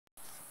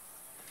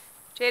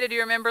Jada, do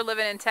you remember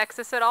living in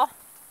Texas at all?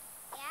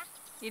 Yeah.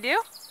 You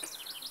do?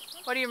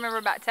 What do you remember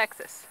about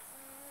Texas?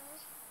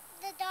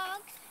 The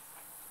dogs.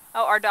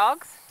 Oh, our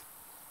dogs?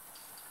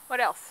 What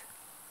else?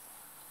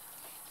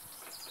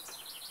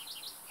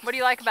 What do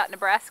you like about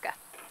Nebraska?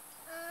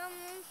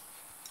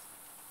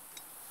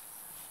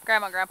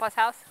 Grandma and Grandpa's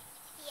house?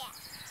 Yeah.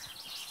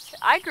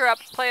 I grew up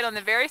playing on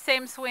the very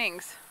same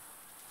swings.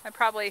 I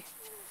probably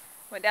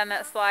went down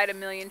that slide a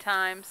million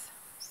times.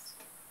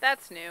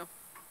 That's new.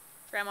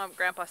 Grandma and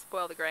Grandpa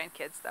spoil the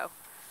grandkids, though.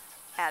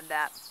 Add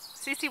that.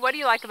 Cece, what do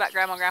you like about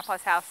Grandma and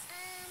Grandpa's house?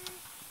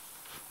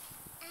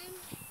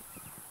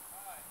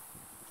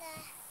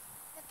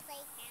 The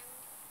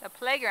playground. The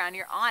playground.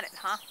 You're on it,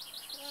 huh?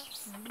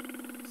 Yes.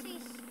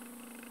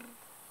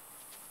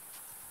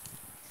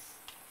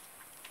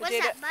 What's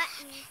that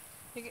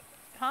button?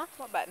 Huh?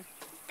 What button?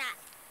 That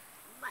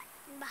button.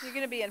 You're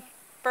going to be in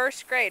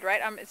first grade,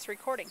 right? It's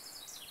recording.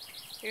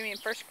 You're going to be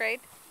in first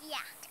grade? Yeah.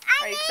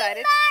 Are you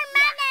excited? More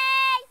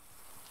money!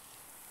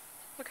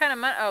 What kind of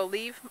money? Oh,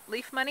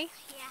 leaf money?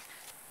 Yeah.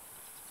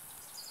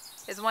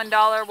 Is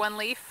 $1 one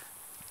leaf?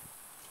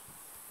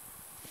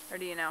 Or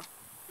do you know?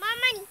 More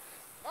money.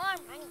 More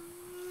money.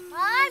 More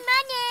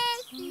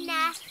money.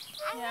 Nah.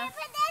 Yeah.